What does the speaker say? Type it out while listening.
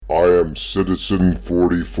I am Citizen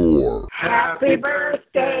 44. Happy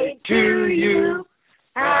birthday to you.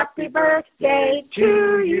 Happy birthday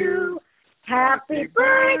to you. Happy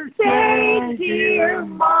birthday, dear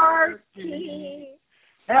Marky.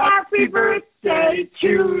 Happy birthday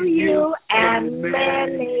to you and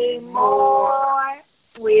many more.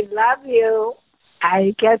 We love you.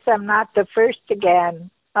 I guess I'm not the first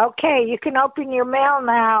again. Okay, you can open your mail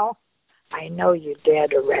now. I know you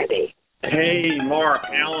did already. Hey, Mark,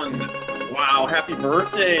 Alan. Wow, happy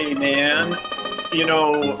birthday, man. You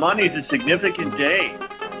know, Monday's a significant day.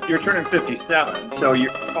 You're turning 57, so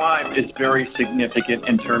your 5 is very significant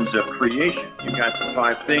in terms of creation. You got the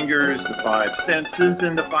 5 fingers, the 5 senses,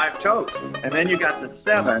 and the 5 toes. And then you got the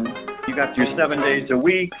 7. You got your 7 days a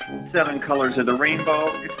week, 7 colors of the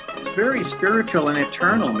rainbow. It's very spiritual and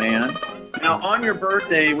eternal, man. Now, on your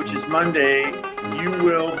birthday, which is Monday, you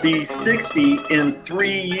will be 60 in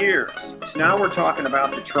 3 years. So now we're talking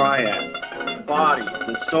about the triad, the body,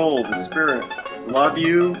 the soul, the spirit. Love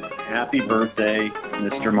you. Happy birthday,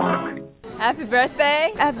 Mr. Mark. Happy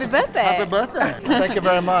birthday. Happy birthday. Happy birthday. Thank you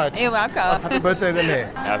very much. You're welcome. Happy birthday to me.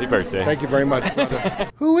 Happy birthday. Thank you very much, brother.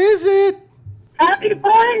 Who is it? Happy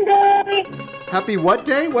Born Day. Happy what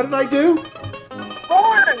day? What did I do?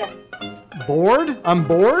 Born. Bored? I'm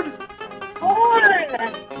bored? Born.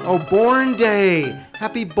 Oh, Born Day.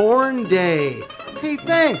 Happy Born Day. Hey,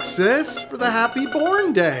 thanks, sis, for the Happy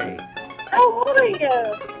Born Day. How old are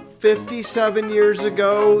you? 57 years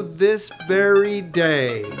ago this very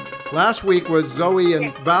day. Last week was Zoe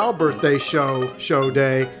and Val birthday show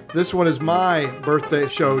day. This one is my birthday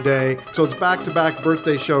show day. So it's back-to-back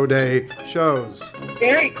birthday show day shows.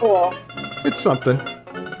 Very cool. It's something.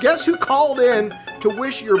 Guess who called in to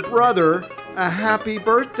wish your brother a happy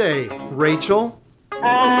birthday, Rachel?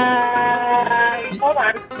 Hold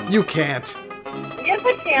on. You can't. Yes,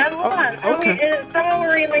 I can. Hold on. Okay. Is it someone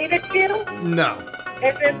we're related to? No.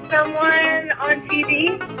 Is it someone on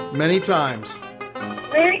TV? Many times.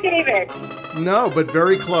 Larry David. No, but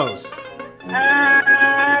very close.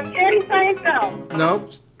 Jerry Seinfeld. No,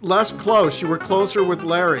 less close. You were closer with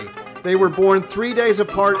Larry. They were born 3 days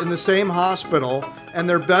apart in the same hospital, and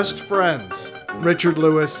they're best friends. Richard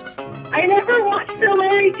Lewis. I never watched the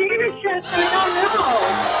Larry David show, so I don't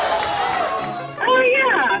know. Oh,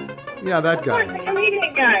 yeah. Yeah, that guy. The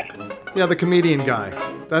comedian guy. Yeah, the comedian guy.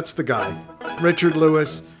 That's the guy. Richard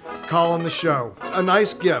Lewis calling the show. A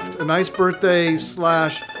nice gift. A nice birthday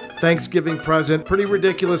 / Thanksgiving present. Pretty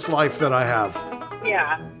ridiculous life that I have.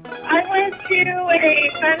 Yeah. I went to a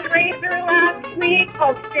fundraiser last week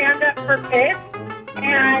called Stand Up for Pigs.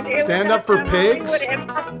 And it Stand was Up for Pigs?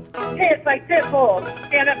 Pits, like pit bulls.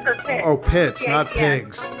 Stand Up for Pigs. Oh, pits, Yeah, not yeah.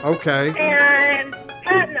 pigs. Okay. And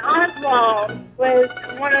Patton Oswalt was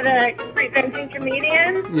one of the presenting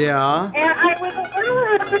comedians. Yeah. And I was a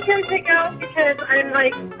little hesitant to go because I'm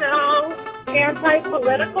like so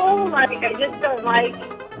anti-political. Like I just don't like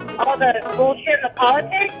all the bullshit in the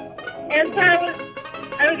politics. And so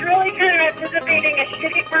I was really kind of anticipating a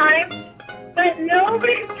shitty time. But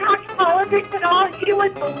nobody talked politics at all. He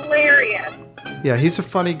was hilarious. Yeah, he's a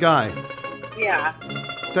funny guy. Yeah.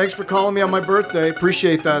 Thanks for calling me on my birthday.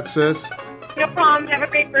 Appreciate that, sis. No problem. Have a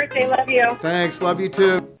great birthday. Love you. Thanks. Love you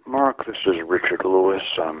too. Mark, this is Richard Lewis.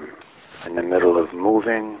 I'm in the middle of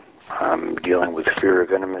moving. I'm dealing with fear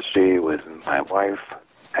of intimacy with my wife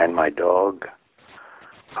and my dog.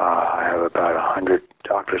 I have about 100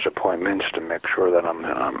 doctor's appointments to make sure that I'm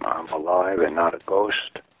alive and not a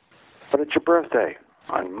ghost. But it's your birthday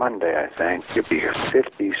on Monday, I think. You'll be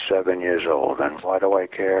 57 years old. And why do I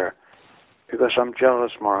care? Because I'm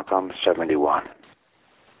jealous, Mark. I'm 71.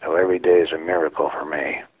 So every day is a miracle for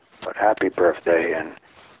me. But happy birthday. And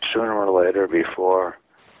sooner or later, before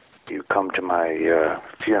you come to my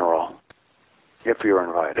funeral, if you're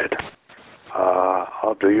invited,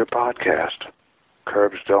 I'll do your podcast.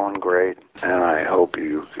 Curb's doing great, and I hope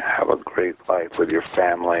you have a great life with your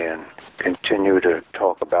family and continue to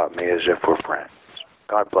talk about me as if we're friends.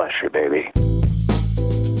 God bless you, baby.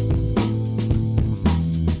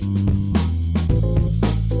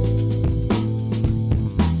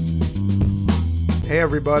 Hey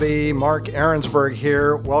everybody, Mark Ahrensberg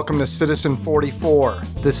here. Welcome to Citizen 44.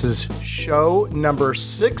 This is show number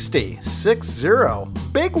 60.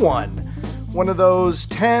 Big one. One of those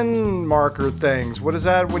 10 marker things. What is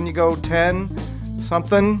that when you go 10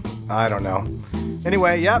 something? I don't know.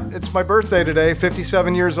 Anyway, yep, it's my birthday today.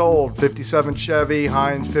 57 years old. 57 Chevy,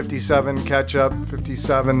 Heinz 57, ketchup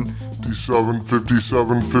 57.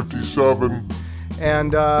 57.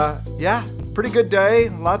 And yeah, pretty good day.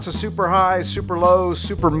 Lots of super highs, super lows,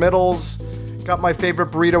 super middles. Got my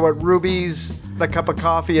favorite burrito at Ruby's, a cup of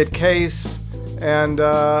coffee at Case. And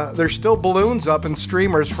there's still balloons up and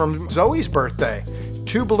streamers from Zoe's birthday.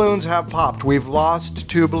 2 balloons have popped. We've lost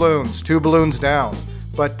 2 balloons, 2 balloons down.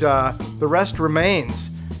 But the rest remains.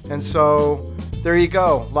 And so there you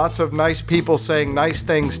go. Lots of nice people saying nice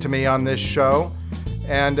things to me on this show.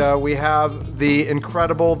 And we have the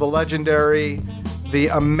incredible, the legendary, the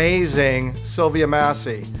amazing Sylvia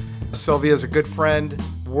Massey. Sylvia is a good friend,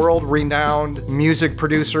 world-renowned music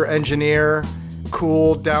producer, engineer,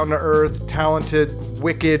 cool, down-to-earth, talented,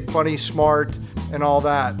 wicked, funny, smart, and all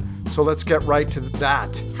that. So let's get right to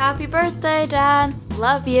that. Happy birthday, Dad.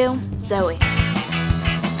 Love you, Zoe.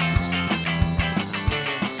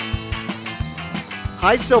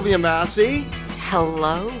 Hi, Sylvia Massey.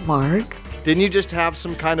 Hello, Mark. Didn't you just have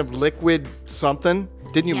some kind of liquid something?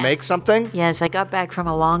 Didn't you make something? Yes, I got back from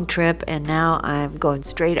a long trip, and now I'm going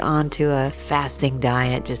straight on to a fasting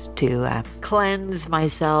diet just to cleanse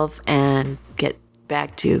myself and get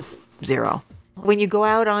back to zero. When you go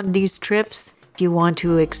out on these trips, you want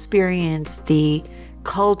to experience the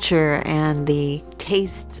culture and the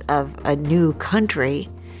tastes of a new country.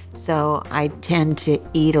 So I tend to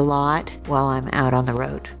eat a lot while I'm out on the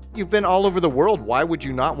road. You've been all over the world. Why would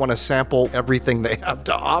you not want to sample everything they have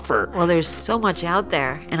to offer? Well, there's so much out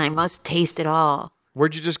there, and I must taste it all.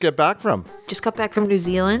 Where'd you just get back from? Just got back from New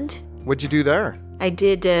Zealand. What'd you do there? I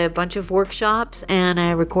did a bunch of workshops and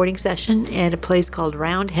a recording session at a place called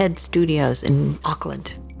Roundhead Studios in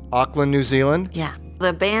Auckland. Auckland, New Zealand? Yeah.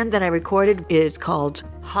 The band that I recorded is called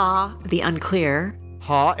Ha, The Unclear.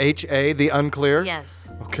 Ha, H-A, The Unclear?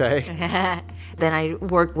 Yes. Okay. Then I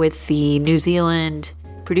worked with the New Zealand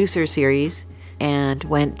producer series and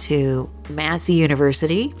went to Massey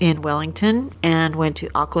University in Wellington and went to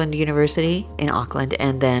Auckland University in Auckland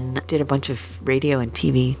and then did a bunch of radio and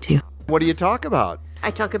TV too. What do you talk about?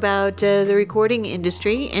 I talk about the recording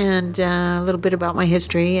industry and a little bit about my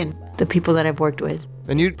history and the people that I've worked with.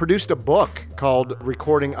 And you produced a book called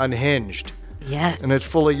Recording Unhinged. Yes. And it's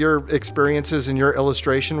full of your experiences and your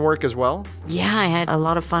illustration work as well? Yeah, I had a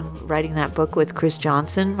lot of fun writing that book with Chris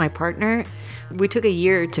Johnson, my partner. We took a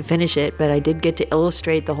year to finish it, but I did get to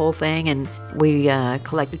illustrate the whole thing, and we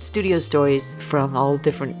collected studio stories from all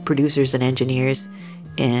different producers and engineers,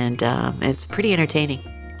 and it's pretty entertaining.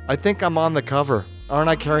 I think I'm on the cover. Aren't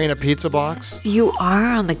I carrying a pizza box? You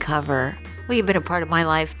are on the cover. Well, you've been a part of my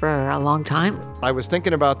life for a long time. I was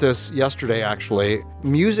thinking about this yesterday, actually.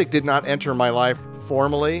 Music did not enter my life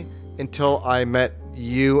formally until I met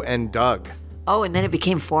you and Doug. Oh, and then it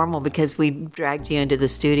became formal because we dragged you into the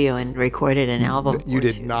studio and recorded an album. You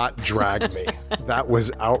did not drag me. That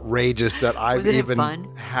was outrageous that I've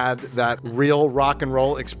even had that real rock and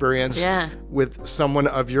roll experience with someone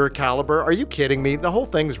of your caliber. Are you kidding me? The whole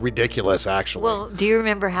thing's ridiculous, actually. Well, do you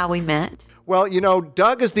remember how we met? Well, you know,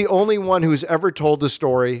 Doug is the only one who's ever told the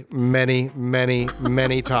story many, many,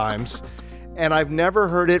 many times. And I've never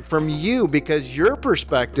heard it from you because your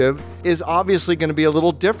perspective is obviously going to be a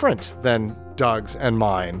little different than Doug's and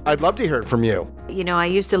mine. I'd love to hear it from you. You know, I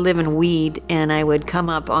used to live in Weed, and I would come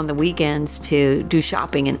up on the weekends to do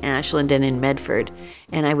shopping in Ashland and in Medford.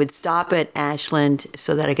 And I would stop at Ashland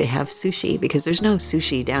so that I could have sushi because there's no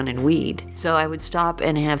sushi down in Weed. So I would stop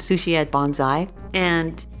and have sushi at Bonsai.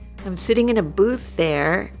 And I'm sitting in a booth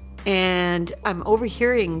there, and I'm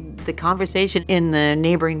overhearing the conversation in the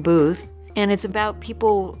neighboring booth. And it's about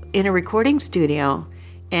people in a recording studio.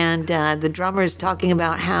 And the drummer's talking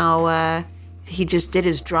about how he just did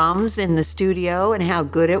his drums in the studio and how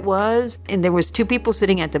good it was. And there was 2 people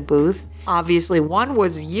sitting at the booth. Obviously, one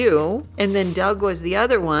was you, and then Doug was the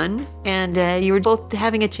other one. And you were both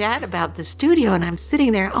having a chat about the studio. And I'm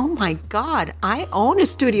sitting there, oh my God, I own a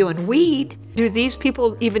studio in Weed. Do these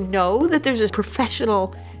people even know that there's a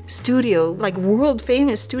professional studio, like world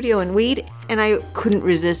famous studio in Weed? And I couldn't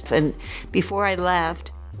resist. And before I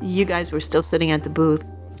left, you guys were still sitting at the booth.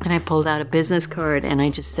 And I pulled out a business card and I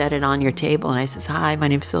just set it on your table. And I says, hi, my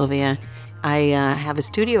name's Sylvia. I have a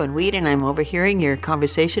studio in Weed and I'm overhearing your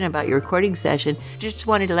conversation about your recording session. Just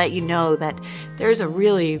wanted to let you know that there's a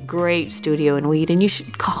really great studio in Weed and you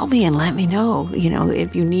should call me and let me know,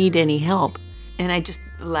 if you need any help. And I just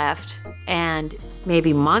left. And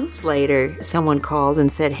maybe months later, someone called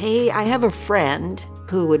and said, hey, I have a friend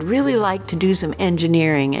who would really like to do some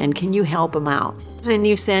engineering and can you help him out? And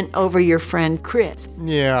you sent over your friend Chris.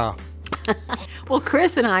 Yeah. Well,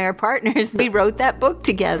 Chris and I are partners. We wrote that book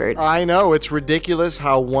together. I know. It's ridiculous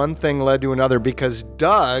how one thing led to another because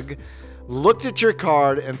Doug looked at your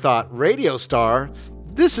card and thought, radio star,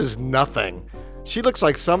 this is nothing. She looks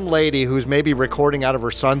like some lady who's maybe recording out of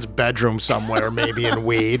her son's bedroom somewhere, maybe in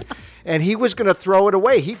Weed. And he was going to throw it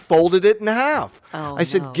away. He folded it in half. Oh, I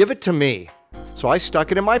said, give it to me. So I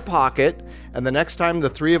stuck it in my pocket, and the next time the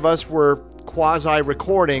three of us were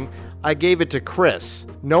quasi-recording, I gave it to Chris,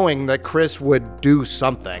 knowing that Chris would do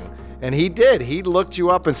something. And he did. He looked you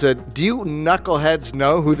up and said, "Do you knuckleheads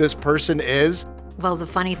know who this person is?" Well, the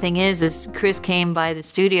funny thing is Chris came by the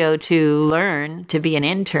studio to learn, to be an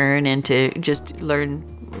intern and to just learn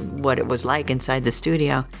what it was like inside the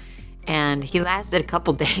studio. And he lasted a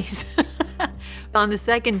couple days. On the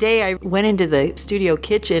second day, I went into the studio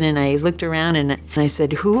kitchen and I looked around and I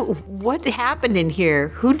said, what happened in here?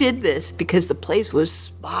 Who did this? Because the place was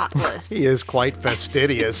spotless. He is quite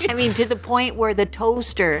fastidious. I mean, to the point where the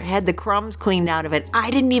toaster had the crumbs cleaned out of it. I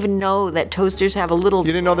didn't even know that toasters have a little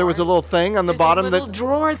You didn't know there was a little thing on the bottom a little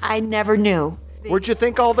drawer. I never knew. Where'd you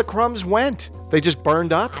think all the crumbs went? They just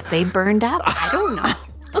burned up? They burned up? I don't know.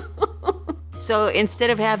 So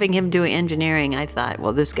instead of having him do engineering, I thought,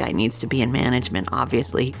 well, this guy needs to be in management,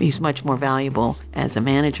 obviously. He's much more valuable as a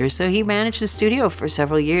manager. So he managed the studio for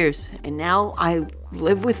several years. And now I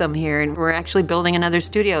live with him here, and we're actually building another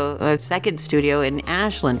studio, a second studio in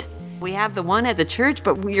Ashland. We have the one at the church,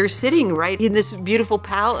 but we're sitting right in this beautiful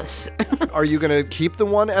palace. Are you going to keep the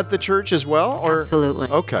one at the church as well? Or? Absolutely.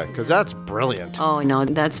 Okay, because that's brilliant. Oh, no,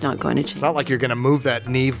 that's not going to change. It's not like you're going to move that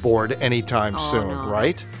Neve board anytime soon, no,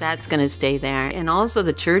 right? That's going to stay there. And also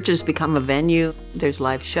the church has become a venue. There's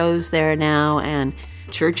live shows there now and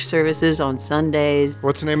church services on Sundays.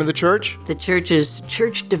 What's the name of the church? The church is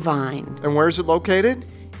Church Divine. And where is it located?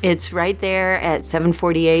 It's right there at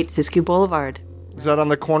 748 Siskiyou Boulevard. Is that on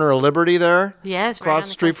the corner of Liberty there? Yes. Across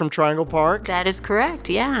the street from Triangle Park? That is correct,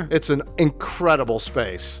 yeah. It's an incredible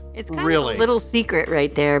space. It's kind really of a little secret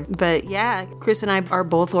right there. But yeah, Chris and I are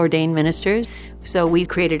both ordained ministers. So we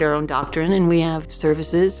created our own doctrine and we have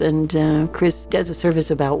services. And Chris does a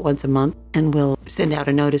service about once a month and we'll send out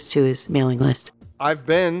a notice to his mailing list. I've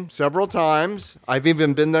been several times. I've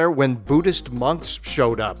even been there when Buddhist monks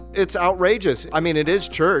showed up. It's outrageous. I mean, it is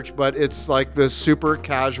church, but it's like this super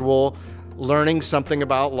casual learning something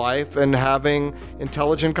about life and having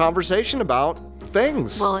intelligent conversation about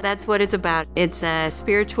things. Well, that's what it's about. It's a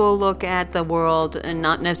spiritual look at the world and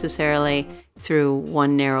not necessarily through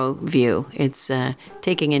one narrow view. It's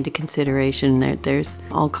taking into consideration that there's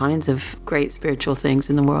all kinds of great spiritual things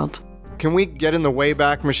in the world. Can we get in the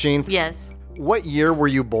Wayback Machine? Yes. What year were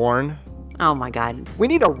you born? Oh my God. We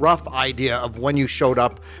need a rough idea of when you showed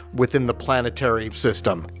up within the planetary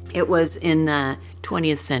system. It was in the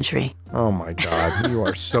 20th century. Oh my God, you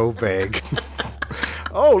are so vague.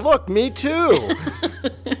 Oh, look, me too.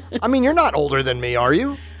 I mean, you're not older than me, are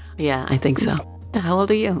you? Yeah, I think so. How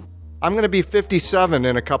old are you? I'm going to be 57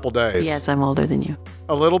 in a couple days. Yes, I'm older than you.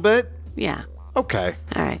 A little bit? Yeah. Okay.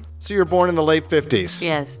 All right. So you're born in the late 50s?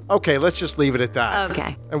 Yes. Okay, let's just leave it at that.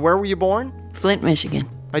 Okay. And where were you born? Flint, Michigan.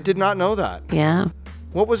 I did not know that. Yeah.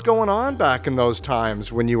 What was going on back in those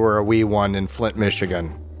times when you were a wee one in Flint,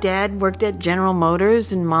 Michigan? Dad worked at General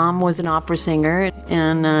Motors and Mom was an opera singer.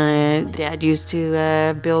 And Dad used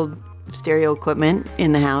to build stereo equipment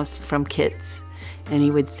in the house from kits. And he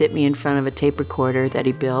would sit me in front of a tape recorder that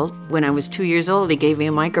he built. When I was 2 years old, he gave me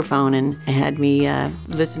a microphone and had me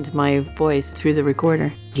listen to my voice through the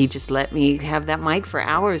recorder. He just let me have that mic for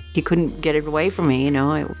hours. He couldn't get it away from me, you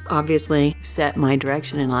know. It obviously set my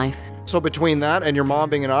direction in life. So between that and your mom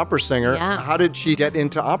being an opera singer, how did she get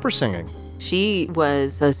into opera singing? She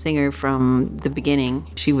was a singer from the beginning.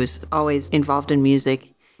 She was always involved in music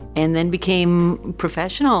and then became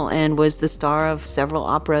professional and was the star of several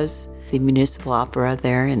operas, the municipal opera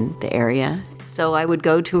there in the area. So I would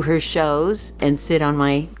go to her shows and sit on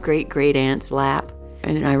my great-great-aunt's lap.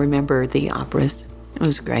 And I remember the operas. It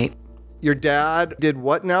was great. Your dad did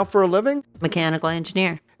what now for a living? Mechanical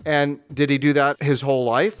engineer. And did he do that his whole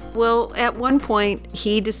life? Well, at one point,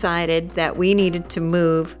 he decided that we needed to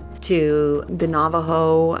move to the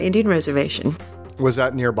Navajo Indian Reservation. Was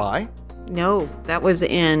that nearby? No, that was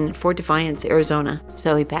in Fort Defiance, Arizona.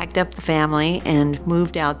 So he packed up the family and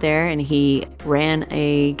moved out there, and he ran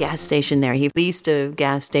a gas station there. He leased a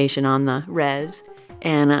gas station on the res,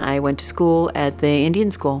 and I went to school at the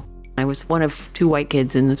Indian school. I was one of 2 white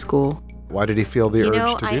kids in the school. Why did he feel the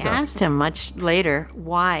urge to do I that? asked him much later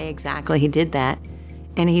why exactly he did that,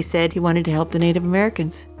 and he said he wanted to help the Native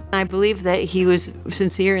Americans. I believe that he was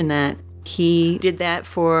sincere in that. He did that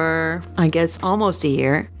for, I guess, almost a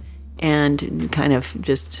year and kind of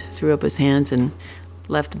just threw up his hands and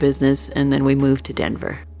left the business, and then we moved to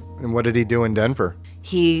Denver. And what did he do in Denver?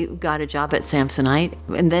 He got a job at Samsonite,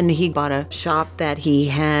 and then he bought a shop that he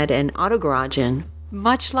had an auto garage in,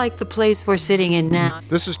 much like the place we're sitting in now.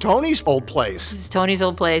 This is Tony's old place. This is Tony's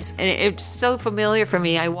old place, and it's so familiar for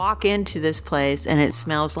me. I walk into this place, and it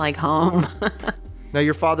smells like home. Now,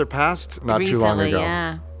 your father passed not too long ago.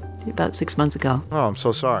 Yeah. About 6 months ago. Oh, I'm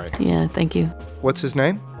so sorry. Yeah, thank you. What's his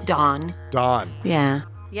name? Don. Don. Yeah.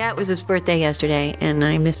 Yeah, it was his birthday yesterday, and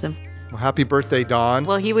I miss him. Well, happy birthday, Don.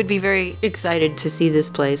 Well, he would be very excited to see this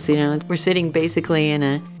place. You know, we're sitting basically in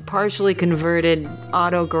a partially converted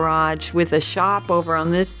auto garage with a shop over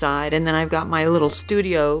on this side, and then I've got my little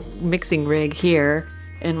studio mixing rig here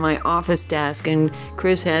and my office desk, and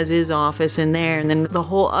Chris has his office in there, and then the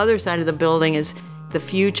whole other side of the building is the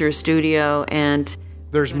Future studio, and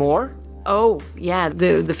There's more? oh yeah,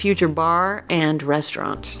 the Future bar and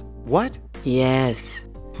restaurant. What? Yes.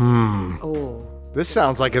 Oh. This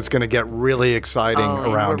sounds like it's going to get really exciting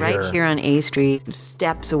And around we're right here on A Street,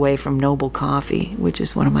 steps away from Noble Coffee, which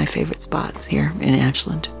is one of my favorite spots here in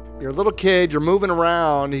Ashland. You're a little kid, you're moving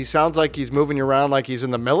around. He sounds like he's moving you around like he's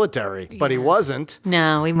in the military, but he wasn't.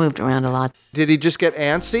 No, we moved around a lot. Did he just get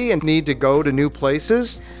antsy and need to go to new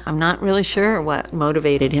places? I'm not really sure what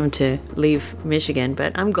motivated him to leave Michigan,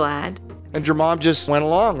 but I'm glad. And your mom just went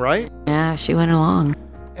along, right? Yeah, she went along.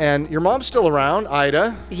 And your mom's still around,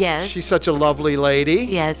 Ida. Yes. She's such a lovely lady.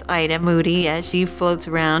 Yes, Ida Moody. Yeah, she floats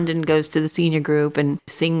around and goes to the senior group and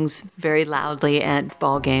sings very loudly at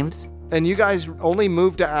ball games. And you guys only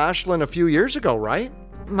moved to Ashland a few years ago, right?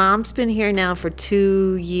 Mom's been here now for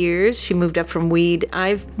 2 years. She moved up from Weed.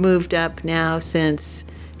 I've moved up now since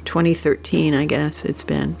 2013, I guess it's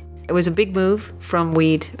been. It was a big move from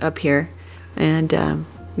Weed up here. And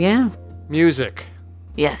yeah. Music.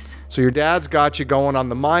 Yes. So your dad's got you going on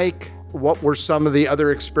the mic. What were some of the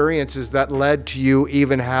other experiences that led to you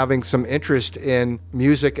even having some interest in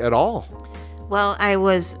music at all? Well, I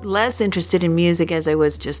was less interested in music as I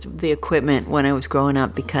was just the equipment when I was growing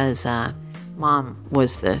up because Mom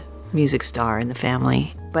was the music star in the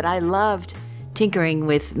family. But I loved tinkering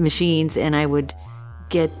with machines, and I would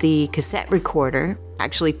get the cassette recorder,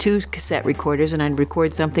 actually 2 cassette recorders, and I'd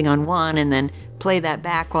record something on one and then play that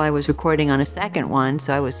back while I was recording on a second one.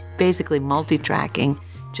 So I was basically multi-tracking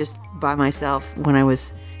just by myself when I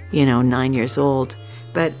was, 9 years old.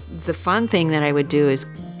 But the fun thing that I would do is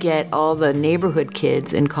get all the neighborhood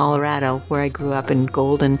kids in Colorado, where I grew up in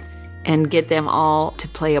Golden, and get them all to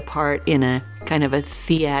play a part in a kind of a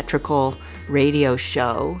theatrical radio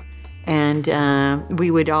show. And we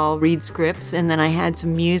would all read scripts, and then I had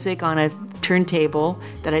some music on a turntable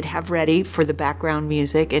that I'd have ready for the background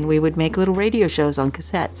music, and we would make little radio shows on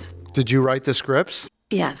cassettes. Did you write the scripts?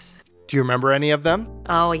 Yes. Do you remember any of them?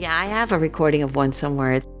 Oh, yeah, I have a recording of one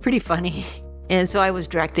somewhere. It's pretty funny. And so I was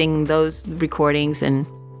directing those recordings and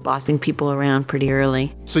bossing people around pretty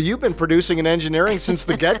early. So you've been producing and engineering since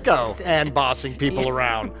the get-go and bossing people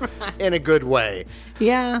around in a good way.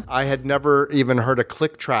 Yeah. I had never even heard a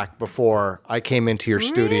click track before I came into your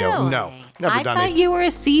studio. Really? No, never I done thought it. you were a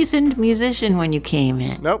seasoned musician when you came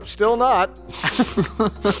in. Nope, still not.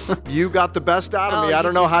 You got the best out of me. Oh, I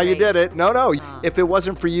don't know you did how you great. did it. No. If it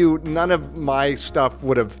wasn't for you, none of my stuff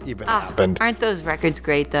would have even happened. Aren't those records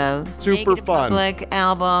great, though? Super Naked fun. Public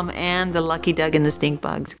album and the Lucky Doug and the Stink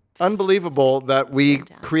Bugs. Unbelievable that we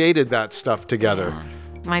created that stuff together.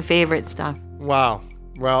 My favorite stuff. Wow.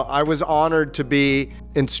 Well, I was honored to be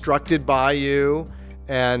instructed by you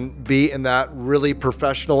and be in that really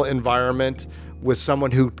professional environment with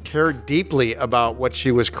someone who cared deeply about what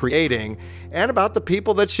she was creating and about the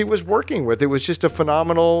people that she was working with. It was just a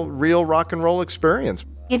phenomenal, real rock and roll experience.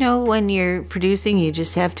 When you're producing, you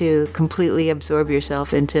just have to completely absorb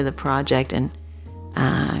yourself into the project and,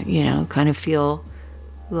 kind of feel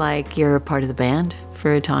like you're a part of the band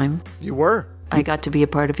for a time. You were. I got to be a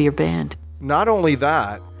part of your band. Not only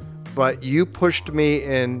that, but you pushed me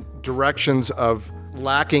in directions of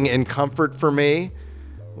lacking in comfort for me,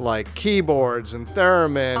 like keyboards and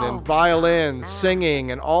theremin and violins,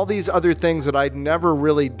 singing, and all these other things that I'd never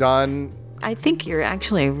really done. I think you're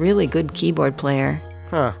actually a really good keyboard player.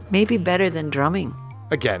 Huh. Maybe better than drumming.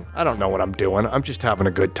 Again, I don't know what I'm doing. I'm just having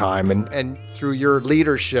a good time. And through your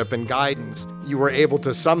leadership and guidance, you were able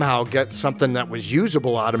to somehow get something that was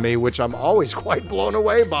usable out of me, which I'm always quite blown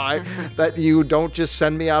away by, that you don't just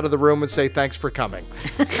send me out of the room and say, thanks for coming.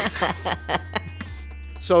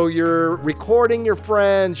 So you're recording your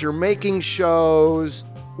friends, you're making shows.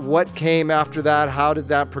 What came after that? How did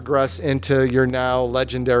that progress into your now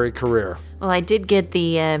legendary career? Well, I did get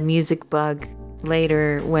the music bug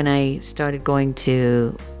later when I started going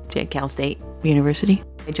to Cal State University.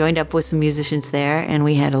 I joined up with some musicians there, and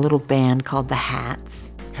we had a little band called the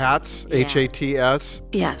Hats. Hats? Yeah. H-A-T-S?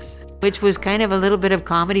 Yes. Which was kind of a little bit of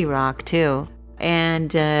comedy rock, too.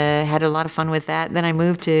 And had a lot of fun with that. Then I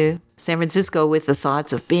moved to San Francisco with the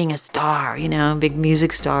thoughts of being a star, big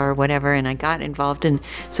music star or whatever. And I got involved in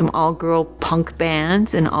some all-girl punk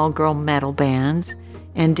bands and all-girl metal bands.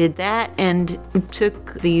 and did that and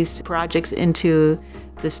took these projects into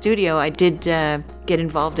the studio. I did get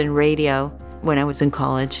involved in radio when I was in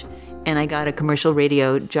college, and I got a commercial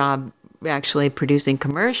radio job actually producing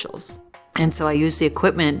commercials. And so I used the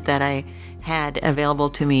equipment that I had available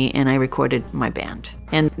to me, and I recorded my band.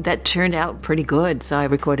 And that turned out pretty good, so I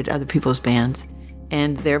recorded other people's bands,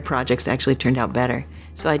 and their projects actually turned out better.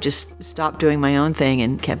 So I just stopped doing my own thing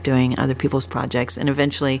and kept doing other people's projects, and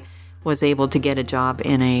eventually was able to get a job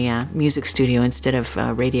in a music studio instead of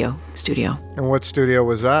a radio studio. And what studio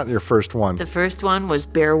was that, your first one? The first one was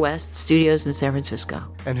Bear West Studios in San Francisco.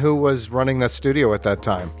 And who was running that studio at that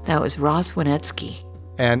time? That was Ross Winetsky.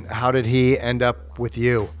 And how did he end up with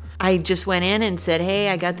you? I just went in and said, hey,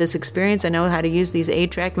 I got this experience. I know how to use these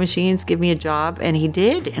 8-track machines. Give me a job. And he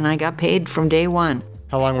did, and I got paid from day one.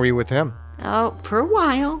 How long were you with him? Oh, for a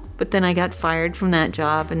while, but then I got fired from that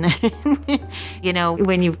job. And then, you know,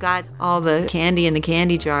 when you've got all the candy in the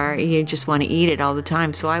candy jar, you just want to eat it all the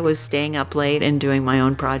time. So I was staying up late and doing my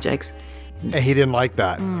own projects. And he didn't like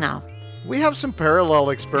that? No. We have some parallel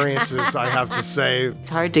experiences, I have to say. It's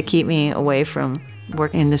hard to keep me away from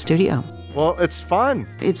working in the studio. Well, it's fun.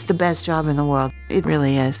 It's the best job in the world. It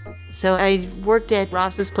really is. So I worked at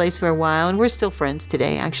Ross's place for a while, and we're still friends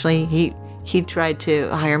today. Actually, he tried to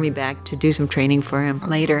hire me back to do some training for him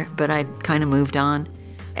later, but I kind of moved on.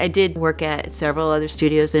 I did work at several other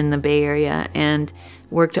studios in the Bay Area and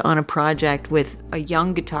worked on a project with a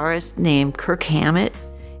young guitarist named Kirk Hammett,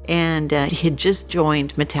 and he had just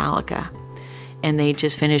joined Metallica, and they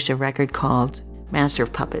just finished a record called Master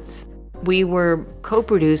of Puppets. We were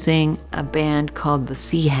co-producing a band called the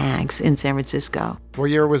Sea Hags in San Francisco.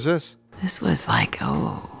 What year was this? This was like,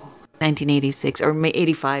 1986 or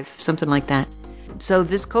 85, something like that. So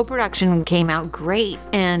this co-production came out great,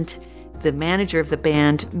 and the manager of the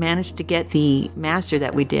band managed to get the master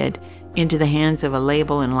that we did into the hands of a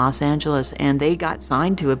label in Los Angeles, and they got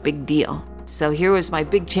signed to a big deal. So here was my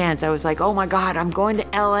big chance. I was like, oh my God, I'm going to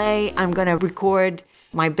LA. I'm going to record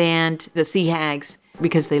my band, the Sea Hags,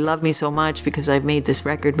 because they love me so much because I've made this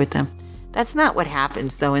record with them. That's not what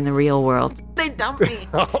happens, though, in the real world. They dumped me.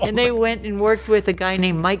 And they went and worked with a guy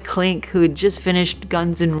named Mike Klink, who had just finished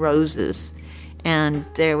Guns N' Roses. And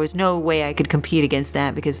there was no way I could compete against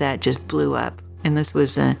that because that just blew up. And this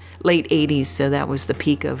was late 80s, so that was the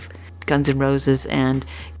peak of Guns N' Roses. And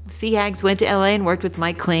Sea Hags went to LA and worked with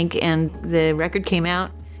Mike Klink, and the record came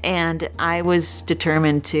out. And I was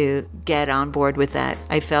determined to get on board with that.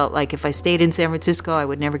 I felt like if I stayed in San Francisco, I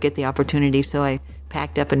would never get the opportunity, so I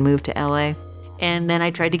packed up and moved to LA. And then I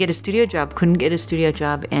tried to get a studio job, couldn't get a studio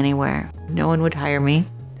job anywhere. No one would hire me.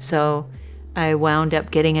 So I wound up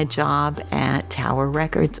getting a job at Tower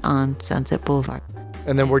Records on Sunset Boulevard.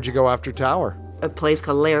 And then where'd you go after Tower? A place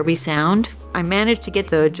called Larrabee Sound. I managed to get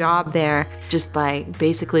the job there just by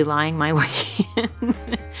basically lying my way in.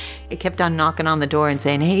 I kept on knocking on the door and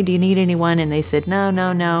saying, hey, do you need anyone? And they said,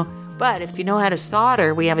 no. But if you know how to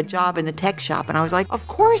solder, we have a job in the tech shop. And I was like, of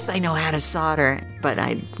course I know how to solder. But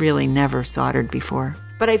I'd really never soldered before.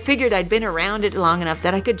 But I figured I'd been around it long enough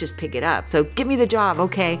that I could just pick it up. So give me the job,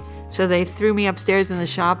 okay. So they threw me upstairs in the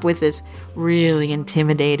shop with this really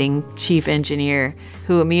intimidating chief engineer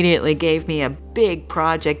who immediately gave me a big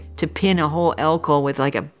project to pin a whole Elco with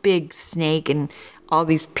like a big snake and all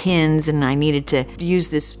these pins, and I needed to use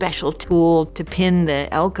this special tool to pin the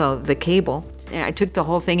Elco, the cable. And I took the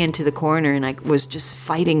whole thing into the corner, and I was just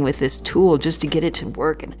fighting with this tool just to get it to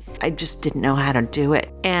work, and I just didn't know how to do it.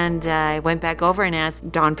 And I went back over and asked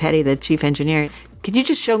Don Petty, the chief engineer, can you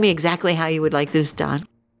just show me exactly how you would like this done?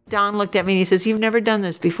 Don looked at me and he says, you've never done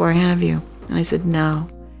this before, have you? And I said, no.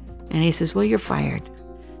 And he says, well, you're fired.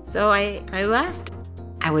 So I left.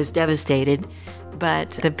 I was devastated,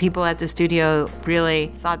 but the people at the studio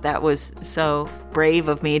really thought that was so brave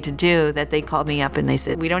of me to do that they called me up and they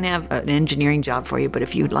said, we don't have an engineering job for you, but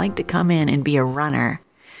if you'd like to come in and be a runner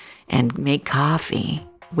and make coffee,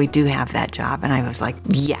 we do have that job. And I was like,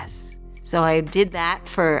 yes. So I did that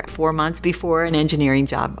for 4 months before an engineering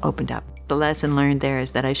job opened up. The lesson learned there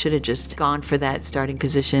is that I should have just gone for that starting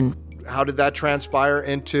position. How did that transpire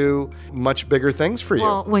into much bigger things for you?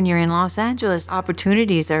 Well, when you're in Los Angeles,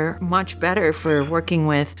 opportunities are much better for working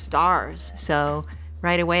with stars. So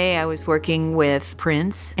right away, I was working with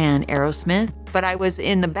Prince and Aerosmith, but I was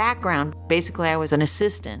in the background. Basically, I was an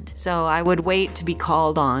assistant. So I would wait to be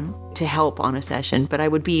called on to help on a session, but I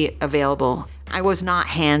would be available. I was not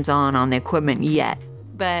hands-on on the equipment yet.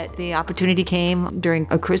 But the opportunity came during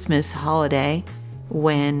a Christmas holiday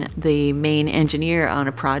when the main engineer on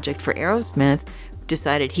a project for Aerosmith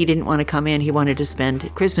decided he didn't want to come in. He wanted to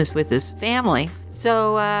spend Christmas with his family.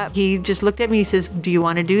 So he just looked at me and he says, do you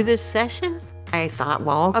want to do this session? I thought,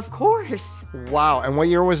 well, of course. Wow. And what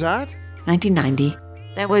year was that? 1990.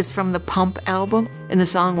 That was from the Pump album, and the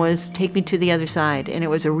song was Take Me to the Other Side, and it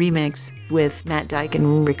was a remix with Matt Dike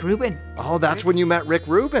and Rick Rubin. Oh, that's when you met Rick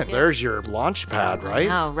Rubin. Yeah. There's your launch pad, right?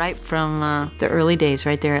 Oh, right from the early days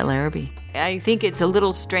right there at Larrabee. I think it's a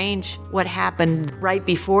little strange what happened right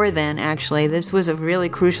before then, actually. This was a really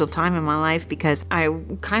crucial time in my life because I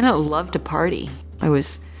kind of loved to party. I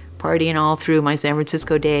was partying all through my San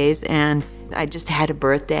Francisco days, and I just had a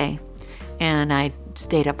birthday, and I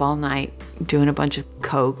stayed up all night doing a bunch of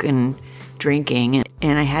coke and drinking,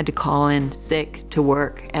 and I had to call in sick to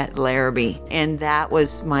work at Larrabee, and that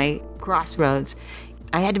was my crossroads.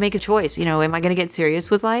 I had to make a choice. Am I going to get serious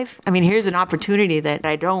with life? I mean, here's an opportunity that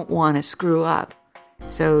I don't want to screw up.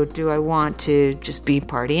 So do I want to just be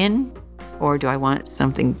partying, or do I want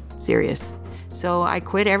something serious? So I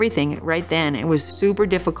quit everything right then. It was super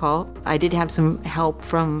difficult. I did have some help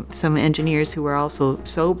from some engineers who were also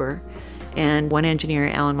sober. And one engineer,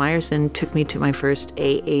 Alan Meyerson, took me to my first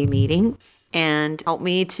AA meeting and helped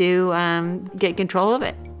me to get control of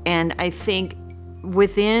it. And I think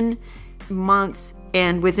within months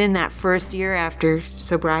and within that first year after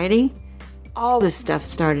sobriety, all this stuff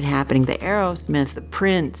started happening. The Aerosmith, the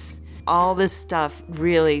Prince, all this stuff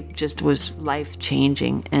really just was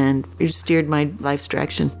life-changing, and it steered my life's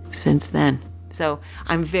direction since then. So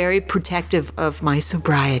I'm very protective of my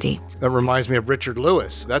sobriety. That reminds me of Richard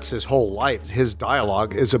Lewis. That's his whole life. His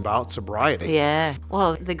dialogue is about sobriety. Yeah.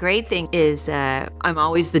 Well, the great thing is I'm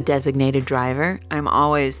always the designated driver. I'm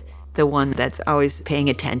always the one that's always paying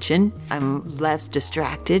attention. I'm less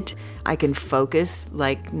distracted. I can focus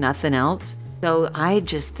like nothing else. So I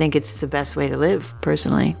just think it's the best way to live,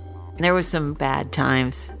 personally. There were some bad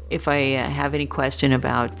times. If I have any question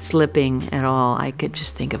about slipping at all, I could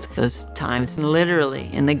just think of those times. Literally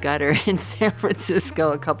in the gutter in San Francisco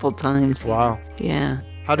a couple times. Wow. Yeah.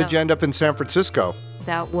 How did you end up in San Francisco?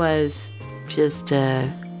 That was just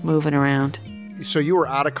moving around. So you were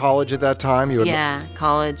out of college at that time? Yeah,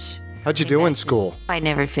 college. How'd you do in school? I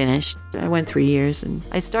never finished. I went 3 years, and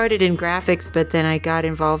I started in graphics, but then I got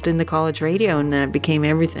involved in the college radio, and that became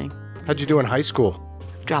everything. How'd you do in high school?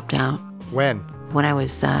 Dropped out. When? When I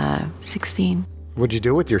was 16. What'd you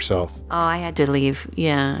do with yourself? Oh, I had to leave.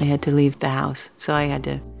 Yeah, I had to leave the house. So I had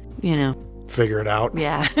to, figure it out.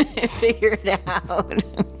 Yeah, figure it out.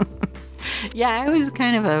 Yeah, I was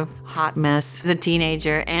kind of a hot mess as a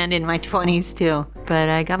teenager and in my 20s too. But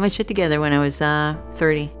I got my shit together when I was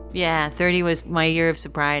 30. Yeah, 30 was my year of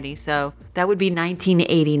sobriety. So that would be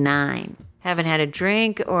 1989. Haven't had a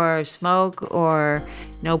drink or smoke or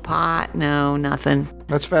no pot, no nothing.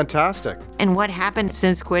 That's fantastic. And what happened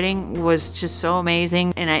since quitting was just so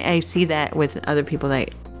amazing. And I see that with other people that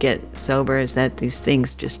get sober, is that these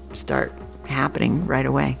things just start happening right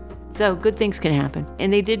away. So good things can happen.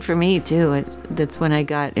 And they did for me too. That's when I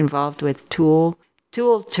got involved with Tool.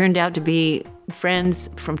 Tool turned out to be friends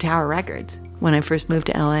from Tower Records when I first moved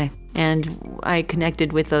to LA. And I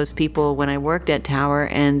connected with those people when I worked at Tower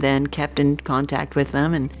and then kept in contact with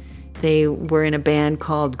them. And they were in a band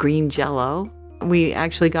called Green Jello. We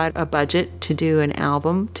actually got a budget to do an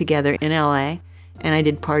album together in LA. And I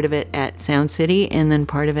did part of it at Sound City and then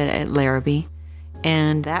part of it at Larrabee.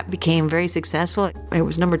 And that became very successful. It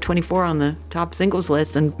was number 24 on the top singles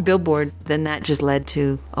list on Billboard. Then that just led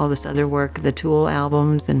to all this other work, the Tool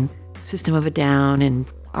albums and System of a Down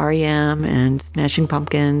and R.E.M. and Smashing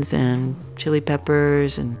Pumpkins and Chili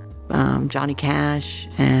Peppers and Johnny Cash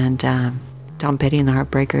and Tom Petty and the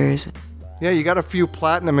Heartbreakers. Yeah, you got a few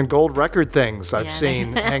platinum and gold record things I've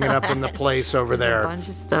seen hanging up in the place over there. A bunch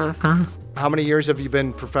of stuff, huh? How many years have you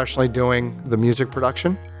been professionally doing the music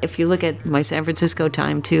production? If you look at my San Francisco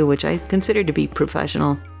time too, which I consider to be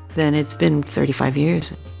professional, then it's been 35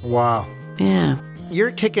 years. Wow. Yeah.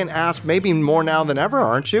 You're kicking ass maybe more now than ever,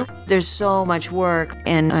 aren't you? There's so much work,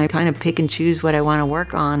 and I kind of pick and choose what I want to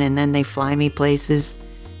work on, and then they fly me places.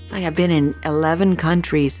 It's like I've been in 11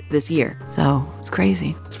 countries this year, so it's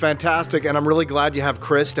crazy. It's fantastic, and I'm really glad you have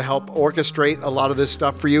Chris to help orchestrate a lot of this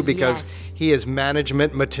stuff for you because he is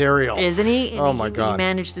management material. Isn't he? Oh, my God. He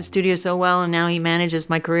managed the studio so well, and now he manages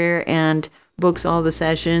my career and books all the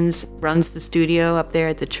sessions, runs the studio up there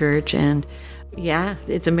at the church, and yeah,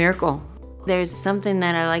 it's a miracle. There's something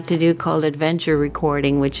that I like to do called adventure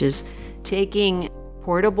recording, which is taking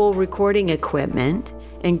portable recording equipment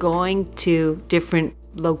and going to different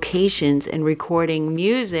locations and recording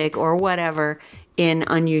music or whatever in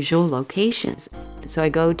unusual locations. So I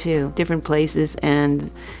go to different places and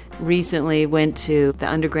recently went to the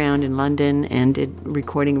Underground in London and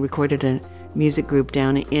recorded a music group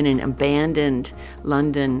down in an abandoned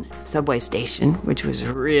London subway station, which was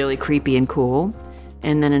really creepy and cool.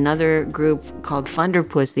 And then another group called Thunder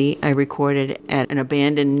Pussy I recorded at an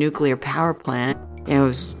abandoned nuclear power plant. It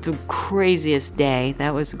was the craziest day.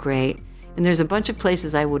 That was great. And there's a bunch of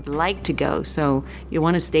places I would like to go, so you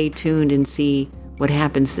want to stay tuned and see what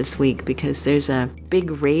happens this week, because there's a big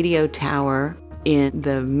radio tower in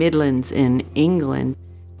the Midlands in England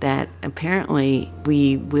that apparently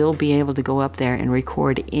we will be able to go up there and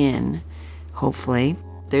record in, hopefully.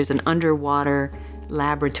 There's an underwater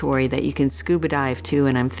laboratory that you can scuba dive to,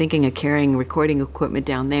 and I'm thinking of carrying recording equipment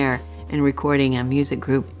down there and recording a music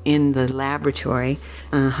group in the laboratory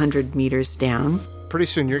 100 meters down. Pretty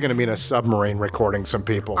soon you're going to be in a submarine recording some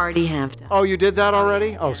people. Already have done. Oh, you did that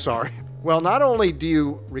already? Oh, sorry. Well, not only do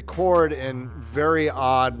you record in very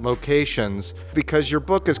odd locations, because your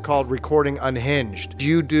book is called Recording Unhinged,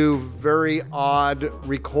 you do very odd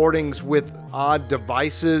recordings with odd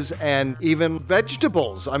devices and even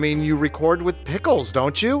vegetables. I mean, you record with pickles,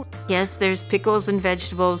 don't you? Yes, there's pickles and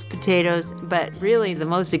vegetables, potatoes, but really the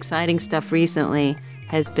most exciting stuff recently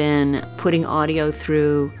has been putting audio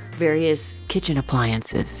through various kitchen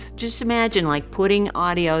appliances. Just imagine like putting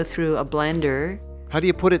audio through a blender. How do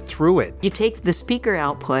you put it through it? You take the speaker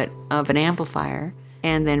output of an amplifier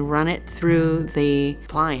and then run it through the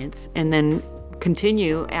appliance and then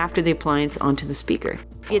continue after the appliance onto the speaker.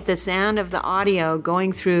 Get the sound of the audio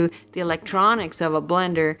going through the electronics of a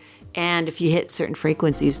blender, and if you hit certain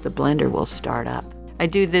frequencies, the blender will start up. I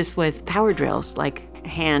do this with power drills, like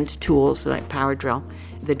hand tools like power drill.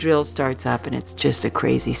 The drill starts up and it's just a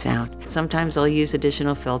crazy sound. Sometimes I'll use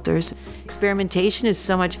additional filters. Experimentation is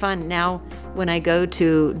so much fun. Now, when I go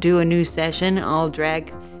to do a new session, I'll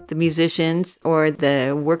drag the musicians or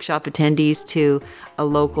the workshop attendees to a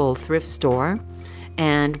local thrift store,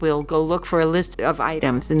 and we'll go look for a list of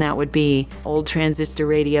items, and that would be old transistor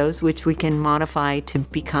radios, which we can modify to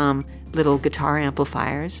become little guitar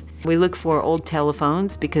amplifiers. We look for old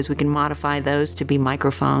telephones because we can modify those to be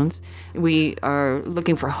microphones. We are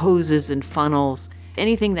looking for hoses and funnels,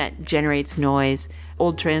 anything that generates noise.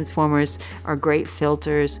 Old transformers are great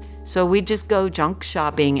filters. So we just go junk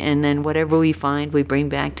shopping, and then whatever we find, we bring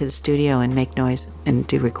back to the studio and make noise and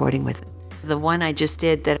do recording with it. The one I just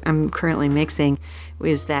did that I'm currently mixing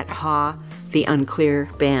is that Ha, the Unclear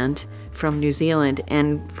band from New Zealand.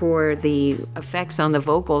 And for the effects on the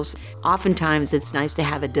vocals, oftentimes it's nice to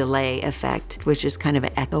have a delay effect, which is kind of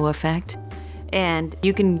an echo effect. And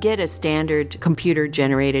you can get a standard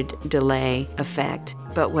computer-generated delay effect.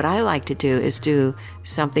 But what I like to do is do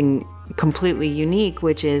something completely unique,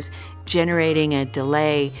 which is generating a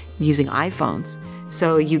delay using iPhones.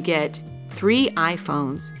 So you get 3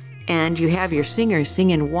 iPhones, and you have your singer sing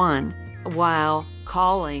in one while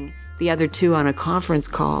calling the other 2 on a conference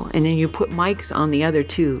call, and then you put mics on the other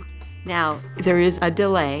 2. Now, there is a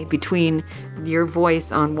delay between your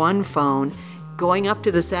voice on one phone going up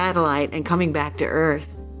to the satellite and coming back to Earth.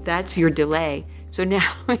 That's your delay. So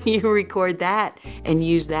now you record that and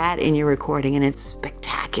use that in your recording, and it's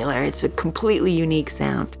spectacular. It's a completely unique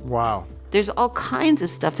sound. Wow. There's all kinds of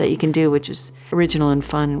stuff that you can do, which is original and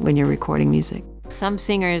fun when you're recording music. Some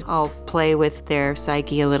singers, I'll play with their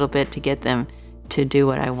psyche a little bit to get them to do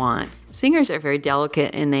what I want. Singers are very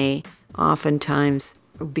delicate, and they oftentimes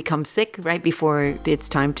become sick right before it's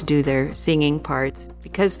time to do their singing parts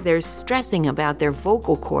because they're stressing about their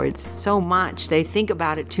vocal cords so much. They think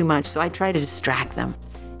about it too much, so I try to distract them.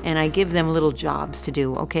 And I give them little jobs to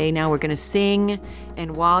do. Okay, now we're going to sing,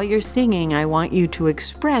 and while you're singing, I want you to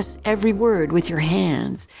express every word with your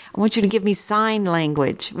hands. I want you to give me sign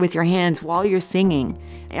language with your hands while you're singing.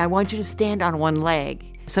 I want you to stand on one leg.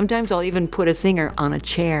 Sometimes I'll even put a singer on a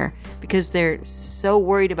chair because they're so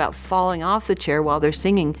worried about falling off the chair while they're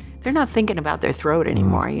singing. They're not thinking about their throat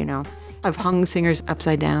anymore, you know. I've hung singers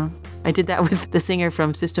upside down. I did that with the singer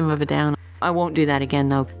from System of a Down. I won't do that again,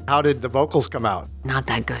 though. How did the vocals come out? Not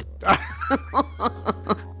that good.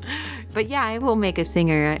 But yeah, I will make a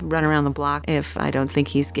singer run around the block if I don't think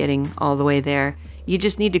he's getting all the way there. You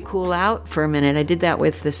just need to cool out for a minute. I did that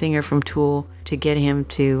with the singer from Tool to get him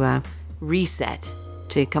to reset,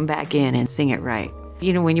 to come back in and sing it right.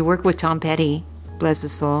 You know, when you work with Tom Petty, bless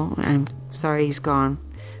his soul, I'm sorry he's gone,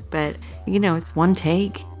 but, you know, it's one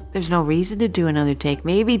take. There's no reason to do another take,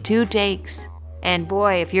 maybe 2 takes. And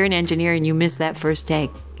boy, if you're an engineer and you miss that first take,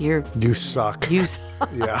 you suck. You suck.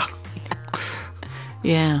 Yeah.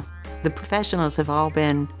 Yeah. The professionals have all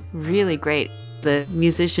been really great. The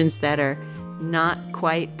musicians that are not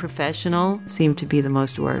quite professional seem to be the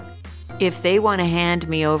most work. If they want to hand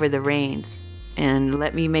me over the reins and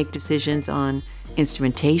let me make decisions on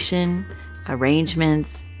instrumentation,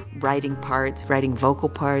 arrangements, writing parts, writing vocal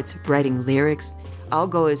parts, writing lyrics. I'll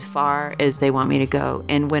go as far as they want me to go.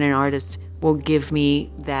 And when an artist will give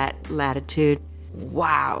me that latitude,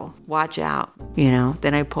 wow, watch out,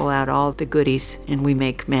 then I pull out all the goodies and we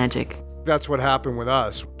make magic. That's what happened with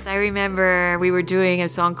us. I remember we were doing a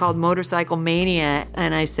song called Motorcycle Mania,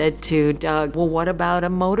 and I said to Doug, well, what about a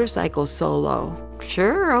motorcycle solo?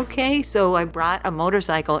 Sure, okay. So I brought a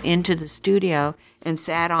motorcycle into the studio and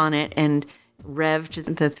sat on it and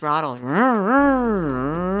revved the throttle.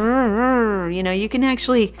 You can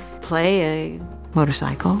actually play a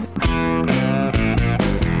motorcycle.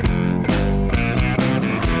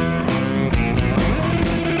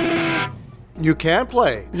 You can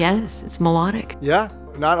play. Yes, it's melodic. Yeah.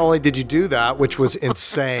 Not only did you do that, which was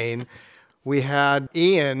insane, we had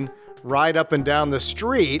Ian ride up and down the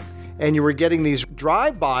street, and you were getting these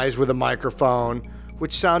drive-bys with a microphone,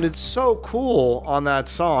 which sounded so cool on that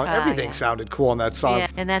song. Everything sounded cool on that song. Yeah,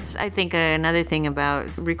 and that's, I think, another thing about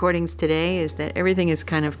recordings today is that everything is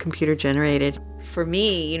kind of computer generated. For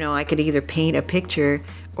me, I could either paint a picture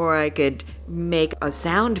or I could make a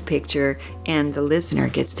sound picture, and the listener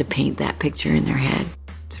gets to paint that picture in their head.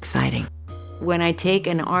 It's exciting. When I take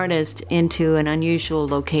an artist into an unusual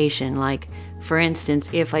location, like, for instance,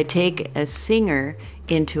 if I take a singer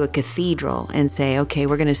into a cathedral and say, okay,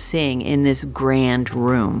 we're going to sing in this grand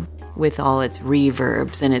room with all its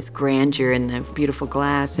reverbs and its grandeur and the beautiful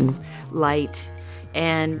glass and light,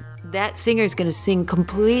 and that singer is going to sing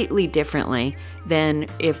completely differently than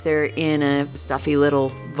if they're in a stuffy little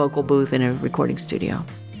vocal booth in a recording studio.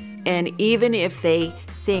 And even if they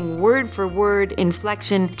sing word for word,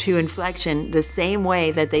 inflection to inflection, the same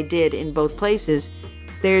way that they did in both places,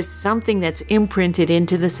 there's something that's imprinted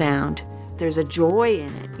into the sound. There's a joy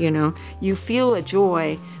in it, You feel a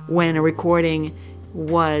joy when a recording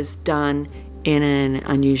was done in an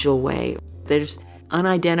unusual way. There's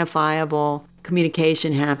unidentifiable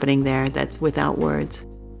communication happening there that's without words.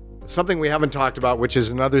 Something we haven't talked about, which is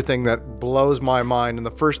another thing that blows my mind, and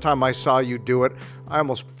the first time I saw you do it, I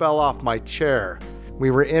almost fell off my chair. We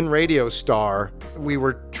were in Radio Star. We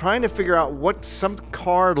were trying to figure out what some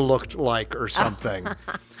car looked like or something.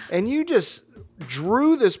 And you just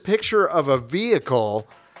drew this picture of a vehicle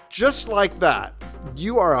just like that.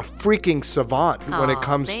 You are a freaking savant when it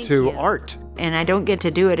comes to art. And I don't get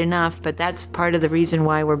to do it enough, but that's part of the reason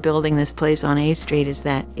why we're building this place on A Street, is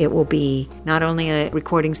that it will be not only a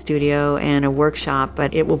recording studio and a workshop,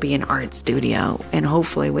 but it will be an art studio, and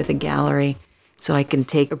hopefully with a gallery, so I can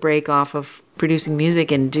take a break off of producing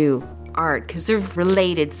music and do art, because they're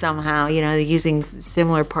related somehow, they're using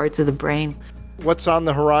similar parts of the brain. What's on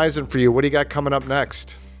the horizon for you? What do you got coming up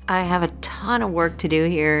next? I have a ton of work to do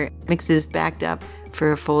here. Mix is backed up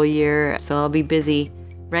for a full year, so I'll be busy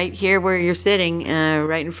right here where you're sitting,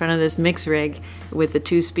 right in front of this mix rig with the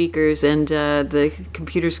 2 speakers and the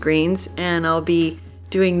computer screens. And I'll be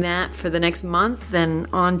doing that for the next month, then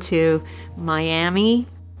on to Miami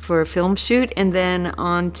for a film shoot, and then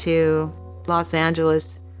on to Los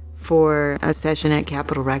Angeles for a session at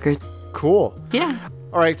Capitol Records. Cool. Yeah.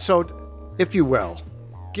 All right, so if you will,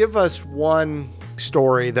 give us one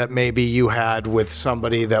story that maybe you had with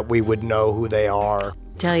somebody that we would know who they are.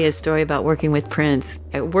 Tell you a story about working with Prince.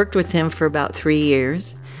 I worked with him for about 3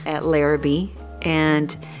 years at Larrabee,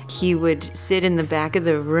 and he would sit in the back of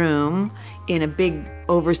the room in a big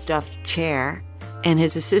overstuffed chair, and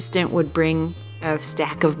his assistant would bring a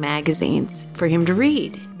stack of magazines for him to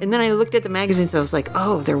read. And then I looked at the magazines, and I was like,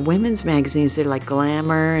 oh, they're women's magazines. They're like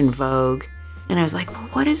Glamour and Vogue. And I was like, well,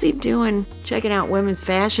 what is he doing checking out women's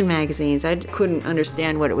fashion magazines? I couldn't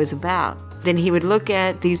understand what it was about. Then he would look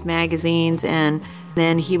at these magazines, and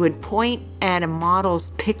then he would point at a model's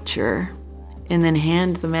picture and then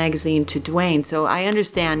hand the magazine to Dwayne. So I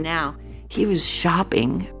understand now, he was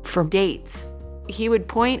shopping for dates. He would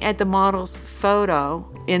point at the model's photo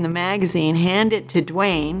in the magazine, hand it to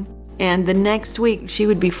Dwayne, and the next week she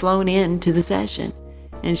would be flown in to the session.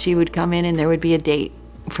 And she would come in and there would be a date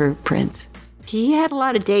for Prince. He had a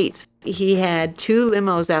lot of dates. He had 2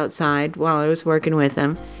 limos outside while I was working with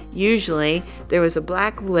him. Usually there was a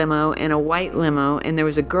black limo and a white limo, and there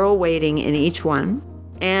was a girl waiting in each one.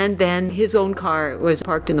 And then his own car was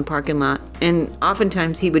parked in the parking lot. And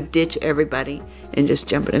oftentimes he would ditch everybody and just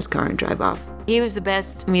jump in his car and drive off. He was the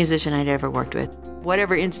best musician I'd ever worked with.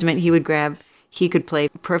 Whatever instrument he would grab, he could play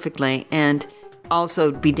perfectly and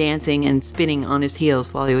also be dancing and spinning on his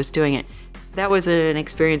heels while he was doing it. That was an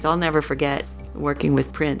experience I'll never forget, working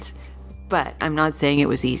with Prince. But I'm not saying it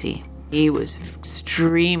was easy. He was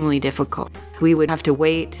extremely difficult. We would have to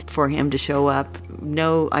wait for him to show up.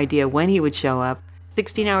 No idea when he would show up.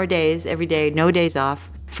 16-hour days, every day, no days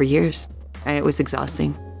off, for years. It was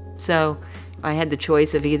exhausting. So I had the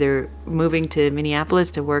choice of either moving to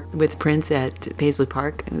Minneapolis to work with Prince at Paisley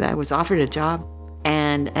Park. I was offered a job.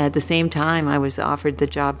 And at the same time, I was offered the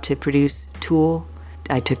job to produce Tool.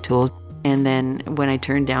 I took Tool. And then when I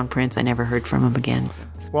turned down Prince, I never heard from him again.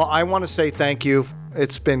 Well, I want to say thank you.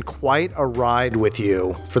 It's been quite a ride with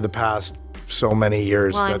you for the past so many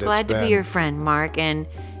years. Well, I'm glad to be your friend, Mark. And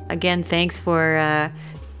again, thanks for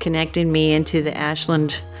connecting me into the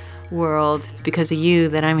Ashland world. It's because of you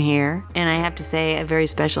that I'm here. And I have to say a very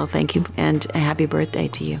special thank you and a happy birthday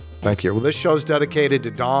to you. Thank you. Well, this show's dedicated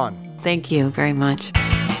to Dawn. Thank you very much.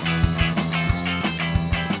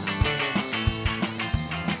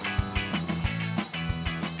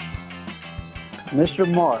 Mr.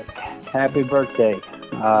 Mark, happy birthday.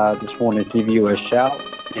 Just wanted to give you a shout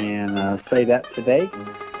and say that today.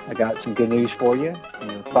 I got some good news for you.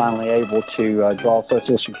 You're finally able to draw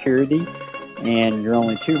Social Security, and you're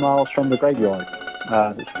only 2 miles from the graveyard.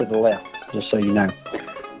 It's to the left, just so you know.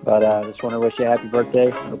 But I just want to wish you a happy birthday.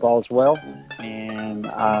 Hope all is well, and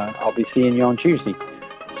I'll be seeing you on Tuesday.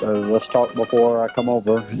 So let's talk before I come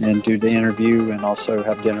over and do the interview and also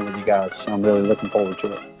have dinner with you guys. So I'm really looking forward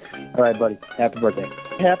to it. All right, buddy. Happy birthday.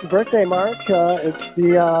 Happy birthday, Mark. It's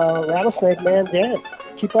the Rattlesnake Man, Dan.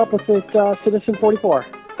 Keep up with it, Citizen 44.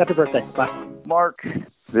 Happy birthday. Bye. Mark,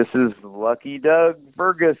 this is Lucky Doug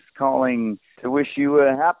Burgess calling to wish you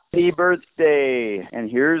a happy birthday. And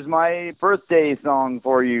here's my birthday song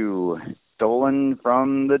for you. Stolen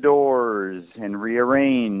from the Doors and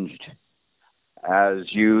rearranged. As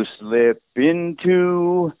you slip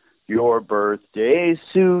into your birthday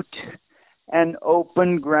suit and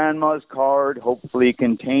open Grandma's card, hopefully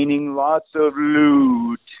containing lots of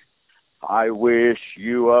loot, I wish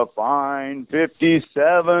you a fine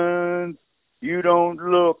 57th. You don't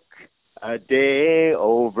look a day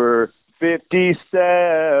over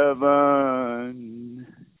 57.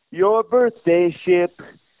 Your birthday ship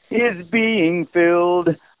is being filled.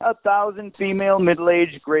 1,000 female,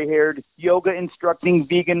 middle-aged, gray-haired, yoga-instructing,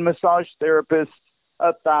 vegan massage therapists.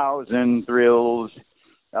 1,000 thrills.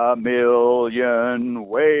 1,000,000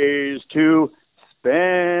 ways to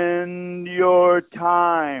spend your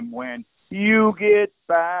time. When you get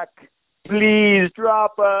back, please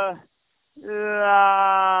drop a line.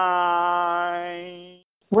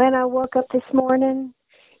 When I woke up this morning,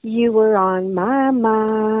 you were on my mind.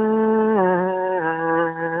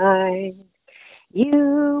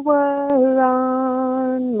 You were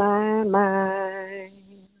on my mind.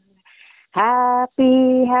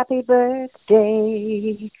 Happy, happy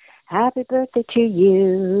birthday. Happy birthday to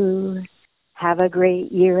you. Have a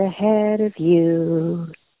great year ahead of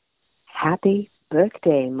you. Happy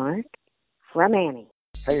birthday, Mark. From Annie.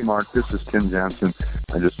 Hey, Mark, this is Tim Johnson.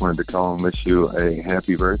 I just wanted to call and wish you a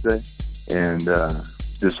happy birthday. And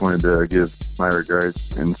just wanted to give my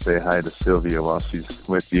regards and say hi to Sylvia while she's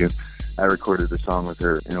with you. I recorded a song with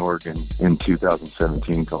her in Oregon in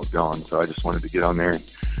 2017 called Gone, so I just wanted to get on there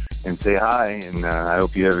and say hi, and I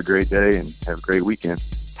hope you have a great day and have a great weekend.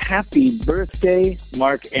 Happy birthday,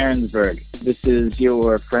 Mark Ahrensberg. This is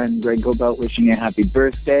your friend Greg Cobelt wishing you a happy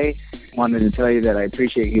birthday. Wanted to tell you that I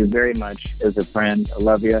appreciate you very much as a friend. I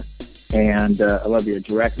love you, and I love your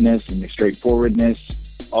directness and your straightforwardness,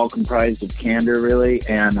 all comprised of candor, really,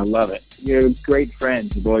 and I love it. You're a great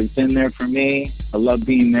friend. You've always been there for me. I love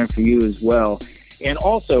being there for you as well. And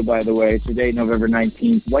also, by the way, today, November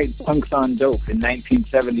 19th, White Punks on Dope in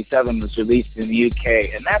 1977 was released in the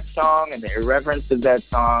UK. And that song and the irreverence of that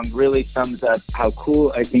song really sums up how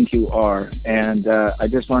cool I think you are. And I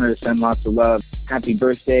just wanted to send lots of love. Happy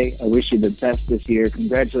birthday. I wish you the best this year.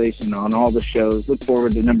 Congratulations on all the shows. Look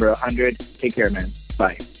forward to number 100. Take care, man.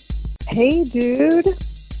 Bye. Hey, dude.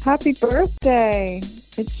 Happy birthday.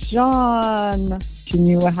 It's John. Wishing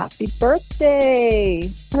you a happy birthday.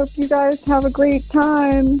 Hope you guys have a great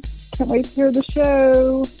time. Can't wait to hear the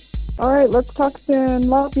show. All right, let's talk soon.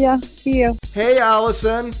 Love ya. See you. Hey,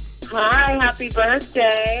 Allison. Hi, happy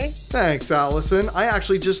birthday. Thanks, Allison. I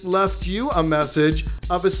actually just left you a message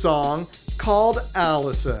of a song called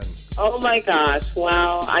Allison. Oh my gosh,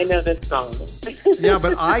 wow, I know this song. Yeah,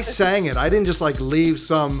 but I sang it. I didn't just leave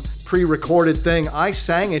some pre-recorded thing. I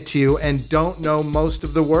sang it to you and don't know most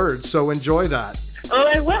of the words, so enjoy that. Oh,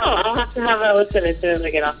 I will. I'll have to have a listen as soon as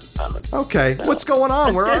I get off the phone. Okay, so. What's going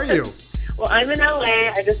on? Where are you? Well, I'm in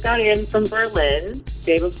LA. I just got in from Berlin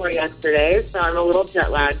day before yesterday, so I'm a little jet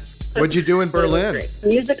lagged. What'd you do in Berlin?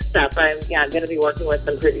 Music stuff. I'm going to be working with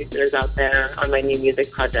some producers out there on my new music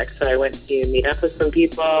project. So I went to meet up with some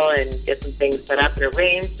people and get some things set up and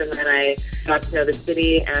arranged. And then I got to know the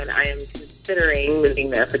city, and I am considering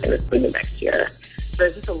moving there for the next year.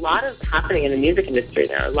 there's just a lot of happening in the music industry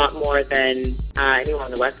there, a lot more than anyone on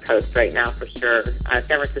the West Coast right now, for sure. San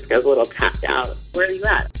Francisco's a little tapped out. Where are you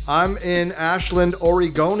at? I'm in Ashland,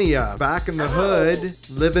 Oregonia, back in the hood,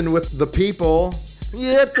 living with the people.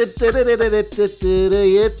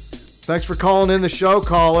 Thanks for calling in the show,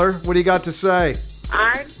 caller. What do you got to say?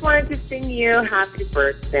 I just wanted to sing you happy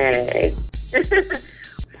birthday.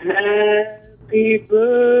 Happy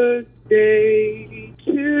birthday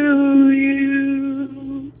to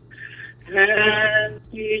you.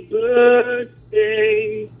 Happy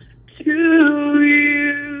birthday to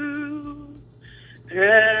you.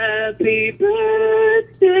 Happy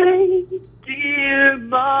birthday, dear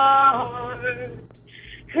Mark.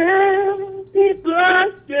 Happy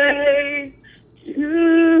birthday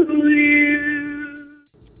to you.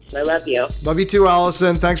 I love you. Love you too,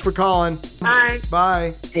 Allison. Thanks for calling. Bye.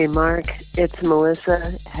 Bye. Hey, Mark. It's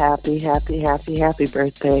Melissa. Happy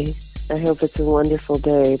birthday. I hope it's a wonderful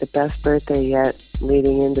day, the best birthday yet,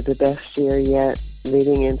 leading into the best year yet,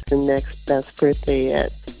 leading into the next best birthday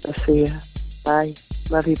yet. I'll see ya. Bye.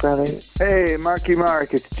 Love you, brother. Hey, Marky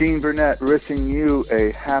Mark, it's Gene Burnett wishing you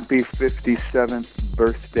a happy 57th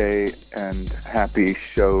birthday and happy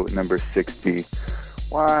show number 60.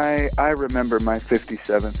 Why, I remember my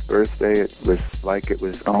 57th birthday. It was like it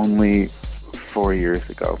was only 4 years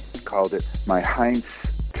ago. Called it my Heinz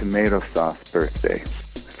tomato sauce birthday.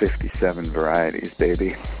 57 varieties,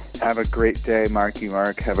 baby. Have a great day, Marky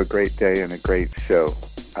Mark. Have a great day and a great show.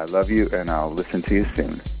 I love you, and I'll listen to you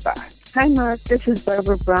soon. Bye. Hi, Mark. This is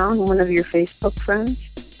Barbara Brown, one of your Facebook friends.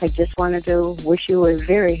 I just wanted to wish you a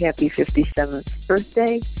very happy 57th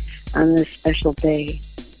birthday on this special day.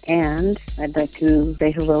 And I'd like to say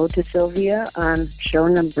hello to Sylvia on show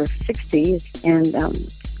number 60. And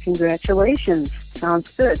congratulations.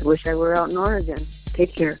 Sounds good. Wish I were out in Oregon.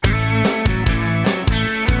 Take care.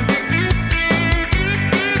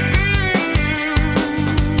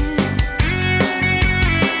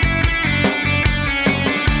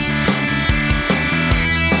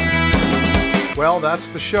 Well, that's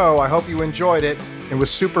the show. I hope you enjoyed it. It was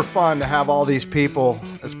super fun to have all these people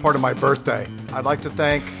as part of my birthday. I'd like to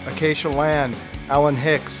thank Acacia Land, Ellen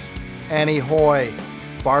Hicks, Annie Hoy,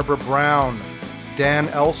 Barbara Brown, Dan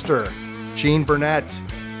Elster, Gene Burnett,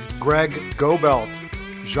 Greg Gobelt,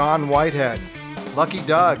 John Whitehead, Lucky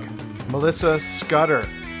Doug, Melissa Scudder,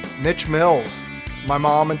 Mitch Mills, my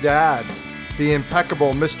mom and dad, the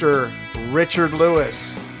impeccable Mr. Richard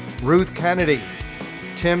Lewis, Ruth Kennedy,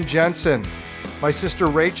 Tim Jensen, my sister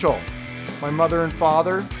Rachel, my mother and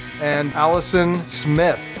father, and Allison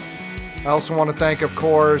Smith. I also want to thank, of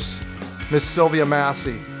course, Miss Sylvia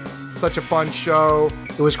Massey. Such a fun show.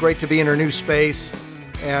 It was great to be in her new space,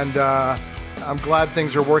 and I'm glad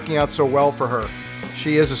things are working out so well for her.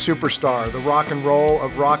 She is a superstar, the rock and roll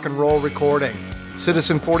of rock and roll recording.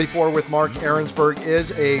 Citizen 44 with Mark Ahrensberg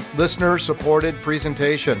is a listener-supported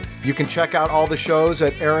presentation. You can check out all the shows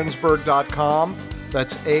at ahrensberg.com.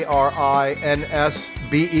 That's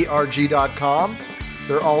ARINSBERG.com.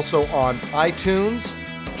 They're also on iTunes,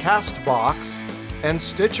 CastBox, and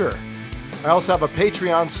Stitcher. I also have a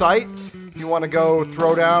Patreon site. If you want to go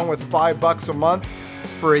throw down with $5 a month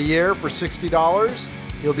for a year for $60,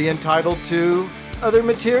 you'll be entitled to other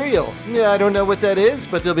material. Yeah, I don't know what that is,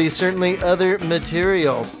 but there'll be certainly other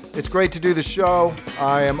material. It's great to do the show.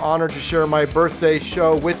 I am honored to share my birthday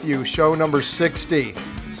show with you, show number 60.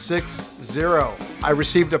 60. I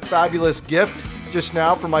received a fabulous gift just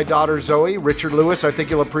now from my daughter Zoe. Richard Lewis, I think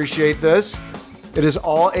you'll appreciate this. It is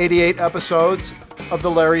all 88 episodes of The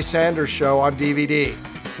Larry Sanders Show on DVD.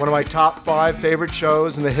 One of my top 5 favorite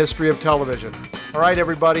shows in the history of television. All right,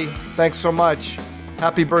 everybody, thanks so much.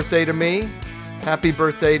 Happy birthday to me. Happy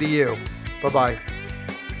birthday to you. Bye-bye.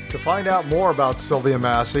 To find out more about Sylvia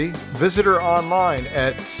Massey, visit her online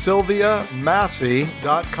at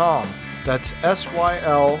sylviamassey.com. That's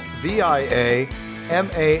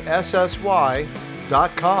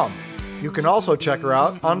SYLVIAMASSY.com. You can also check her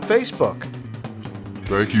out on Facebook.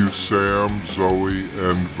 Thank you, Sam, Zoe,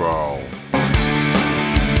 and Val.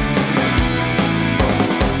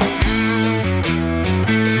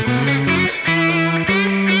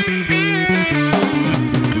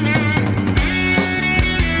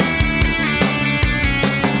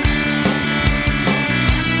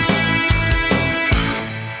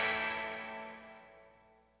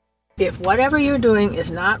 If whatever you're doing is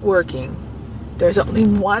not working, there's only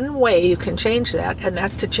one way you can change that, and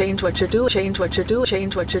that's to change what you do, change what you do,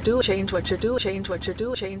 change what you do, change what you do, change what you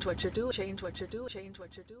do, change what you do, change what you do, change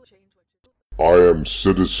what you do, change what you do. I am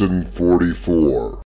Citizen 44.